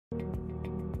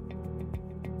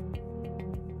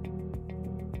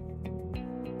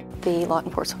the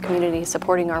Lawton community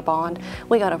supporting our bond.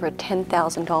 We got over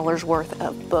 $10,000 worth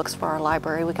of books for our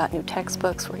library. We got new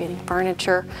textbooks, we're getting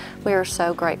furniture. We are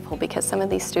so grateful because some of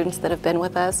these students that have been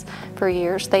with us for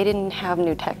years, they didn't have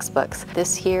new textbooks.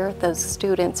 This year, those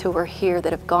students who were here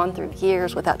that have gone through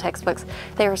years without textbooks,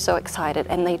 they are so excited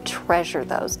and they treasure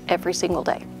those every single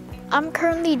day. I'm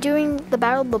currently doing the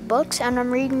Battle of the Books and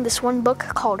I'm reading this one book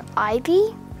called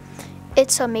Ivy.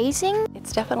 It's amazing.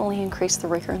 It's definitely increased the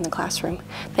rigor in the classroom.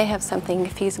 They have something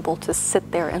feasible to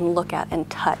sit there and look at and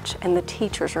touch, and the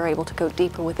teachers are able to go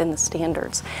deeper within the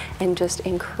standards and just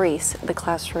increase the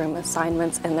classroom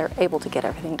assignments, and they're able to get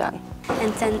everything done.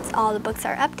 And since all the books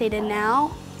are updated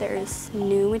now, there's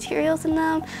new materials in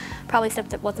them, probably stuff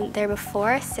that wasn't there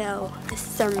before. So this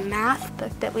is our math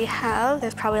book that we have.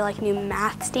 There's probably like new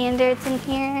math standards in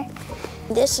here.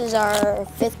 This is our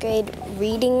 5th grade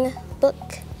reading book.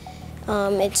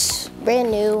 It's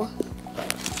brand new,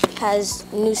 has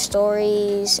new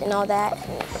stories and all that,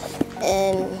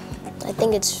 and I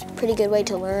think it's a pretty good way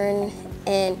to learn.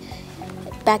 And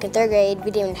back in 3rd grade,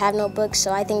 we didn't even have notebooks,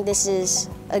 so I think this is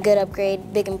a good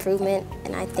upgrade, big improvement,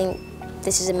 and I think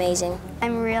this is amazing.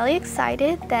 I'm really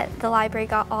excited that the library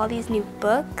got all these new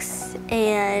books,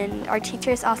 and our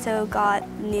teachers also got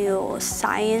new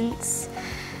science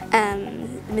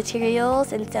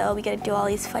materials, and so we get to do all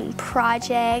these fun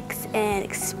projects and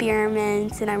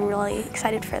experiments, and I'm really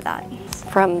excited for that.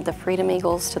 From the Freedom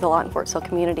Eagles to the Lawton Sill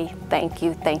community, thank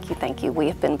you, thank you, thank you. We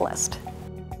have been blessed.